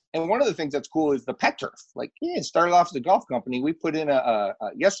game. And one of the things that's cool is the pet turf. It started off as a golf company. We put in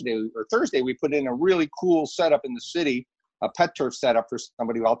yesterday or Thursday, we put in a really cool setup in the city, a pet turf setup for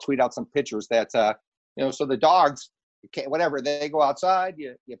somebody. I'll tweet out some pictures that's, so the dogs, whatever, they go outside,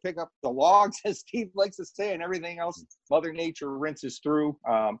 you pick up the logs, as Steve likes to say, and everything else, Mother Nature rinses through.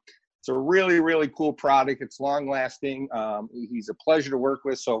 It's a really, really cool product. It's long lasting. He's a pleasure to work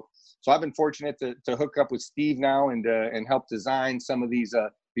with. So I've been fortunate to hook up with Steve now and help design some of these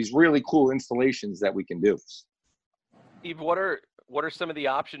really cool installations that we can do. Steve, what are some of the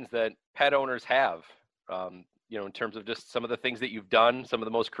options that pet owners have, in terms of just some of the things that you've done, some of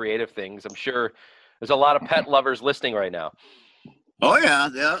the most creative things? I'm sure there's a lot of pet lovers listening right now. Oh,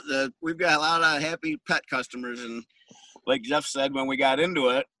 yeah. We've got a lot of happy pet customers. And like Jeff said, when we got into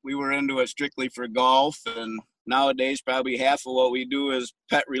it, we were into it strictly for golf. And nowadays, probably half of what we do is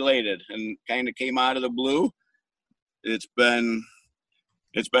pet related and kind of came out of the blue. It's been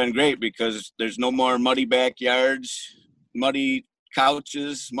great because there's no more muddy backyards, muddy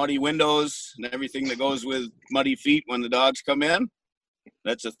couches, muddy windows, and everything that goes with muddy feet when the dogs come in.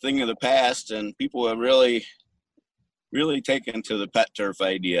 That's a thing of the past, and people have really, really taken to the pet turf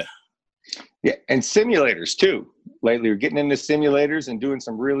idea. Yeah, and simulators too. Lately, we're getting into simulators and doing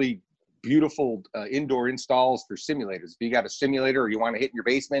some really beautiful indoor installs for simulators. If you got a simulator or you want to hit in your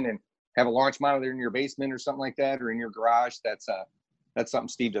basement and have a launch monitor in your basement or something like that, or in your garage, that's something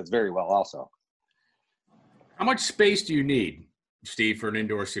Steve does very well also. How much space do you need, Steve, for an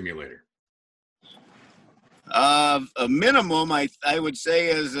indoor simulator? A minimum, I would say,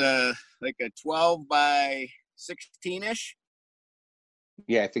 is like a 12 by 16-ish.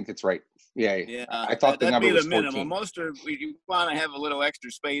 Yeah, I think that's right. Yeah. I thought the that'd number be was the 14. minimum. You want to have a little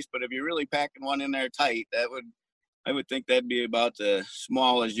extra space, but if you're really packing one in there tight, I would think that'd be about as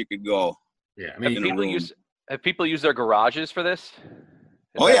small as you could go. Yeah, I mean, have people used their garages for this?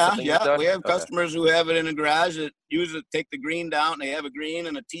 We have customers who have it in a garage that use it, take the green down. They have a green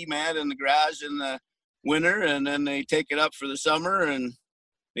and a tee mat in the garage in the winter, and then they take it up for the summer, and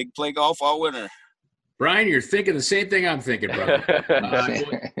they can play golf all winter. Brian, you're thinking the same thing I'm thinking, brother.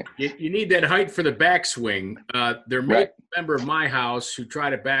 You need that height for the backswing. There may be a member of my house who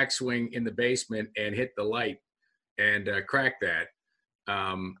tried a backswing in the basement and hit the light and cracked that.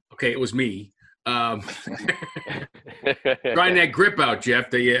 It was me. Trying that grip out,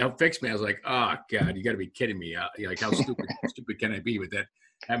 Jeff. They helped fix me. I was like, oh God, you got to be kidding me! Like, how stupid can I be? But that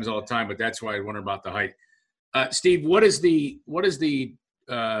happens all the time. But that's why I wonder about the height. Steve, what is the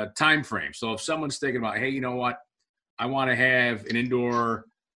time frame? So if someone's thinking about, hey, you know what, I want to have an indoor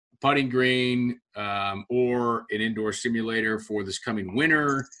putting green or an indoor simulator for this coming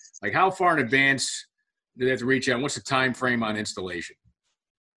winter, like how far in advance do they have to reach out? What's the time frame on installation?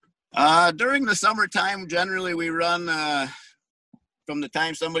 During the summertime, generally we run from the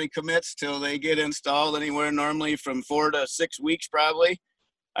time somebody commits till they get installed, anywhere normally from 4 to 6 weeks probably.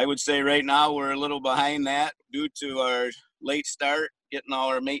 I would say right now we're a little behind that due to our late start, getting all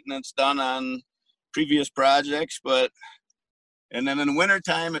our maintenance done on previous projects. And then in the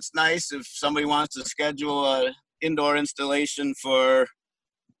wintertime, it's nice if somebody wants to schedule an indoor installation for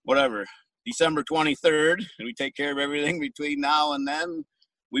whatever, December 23rd, and we take care of everything between now and then.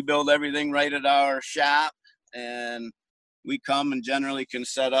 We build everything right at our shop, and we come and generally can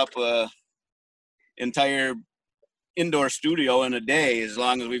set up a entire indoor studio in a day, as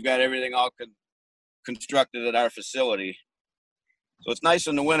long as we've got everything all constructed at our facility. So it's nice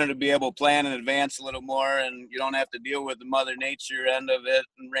in the winter to be able to plan in advance a little more, and you don't have to deal with the Mother Nature end of it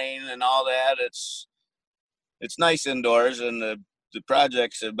and rain and all that. It's nice indoors, and the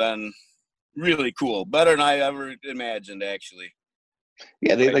projects have been really cool, better than I ever imagined, actually.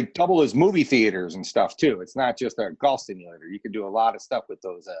 Yeah, they like double as movie theaters and stuff too. It's not just a golf simulator. You can do a lot of stuff with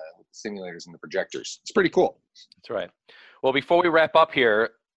those simulators and the projectors. It's pretty cool. That's right. Well, before we wrap up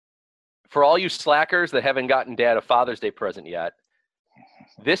here, for all you slackers that haven't gotten Dad a Father's Day present yet,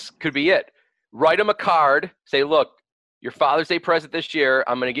 this could be it. Write them a card. Say, look, your Father's Day present this year,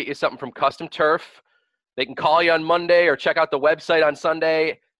 I'm going to get you something from Custom Turf. They can call you on Monday or check out the website on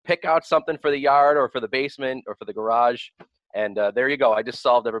Sunday. Pick out something for the yard or for the basement or for the garage. And there you go. I just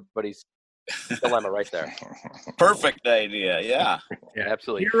solved everybody's dilemma right there. Perfect idea. Yeah.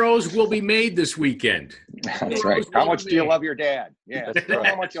 Absolutely. Heroes will be made this weekend. That's right. How much do you love your dad? Yeah.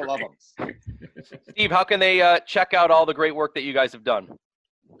 How much you love him. Steve, how can they check out all the great work that you guys have done?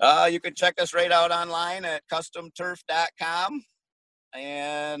 You can check us right out online at customturf.com.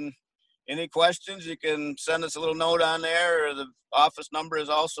 And any questions, you can send us a little note on there, or the office number is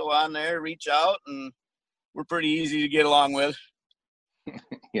also on there. Reach out, and we're pretty easy to get along with.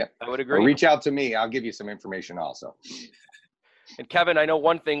 Yeah, I would agree. Or reach out to me. I'll give you some information also. And Kevin, I know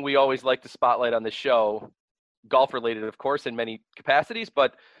one thing we always like to spotlight on this show, golf related, of course, in many capacities,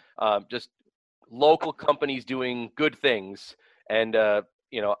 but just local companies doing good things. And,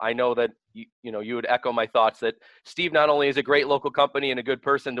 I know that, you would echo my thoughts that Steve not only is a great local company and a good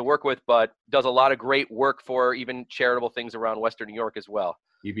person to work with, but does a lot of great work for even charitable things around Western New York as well.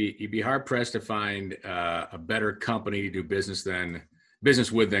 You'd be hard pressed to find a better company to do business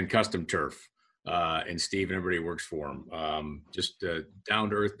with than Custom Turf, and Steve and everybody who works for him. Just down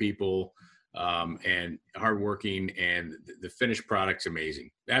to earth people, and hardworking, and the finished product's amazing,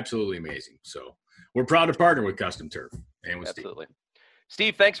 absolutely amazing. So we're proud to partner with Custom Turf and with Absolutely.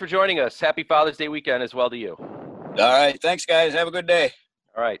 Steve, thanks for joining us. Happy Father's Day weekend as well to you. All right, thanks guys. Have a good day.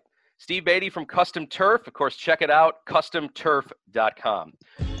 All right. Steve Beatty from Custom Turf. Of course, check it out, customturf.com.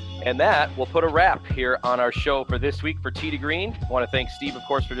 And that will put a wrap here on our show for this week for Tee to Green. I want to thank Steve, of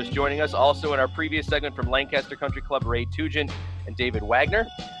course, for just joining us. Also in our previous segment from Lancaster Country Club, Ray Tugent and David Wagner.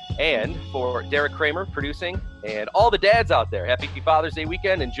 And for Derek Kramer producing, and all the dads out there, happy Father's Day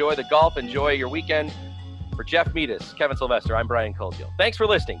weekend. Enjoy the golf. Enjoy your weekend. For Jeff Metis, Kevin Sylvester, I'm Brian Koziel. Thanks for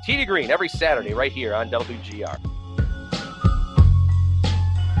listening. Tee to Green every Saturday right here on WGR.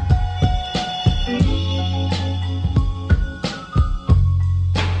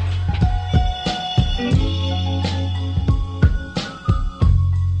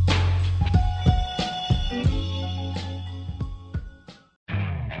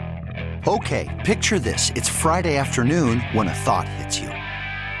 Okay, picture this. It's Friday afternoon when a thought hits you.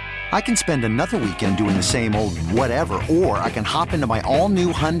 I can spend another weekend doing the same old whatever, or I can hop into my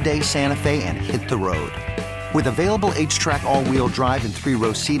all-new Hyundai Santa Fe and hit the road. With available H-Track all-wheel drive and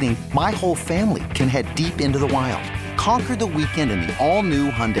 3-row seating, my whole family can head deep into the wild. Conquer the weekend in the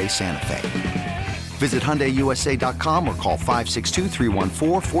all-new Hyundai Santa Fe. Visit HyundaiUSA.com or call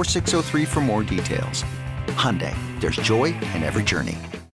 562-314-4603 for more details. Hyundai, there's joy in every journey.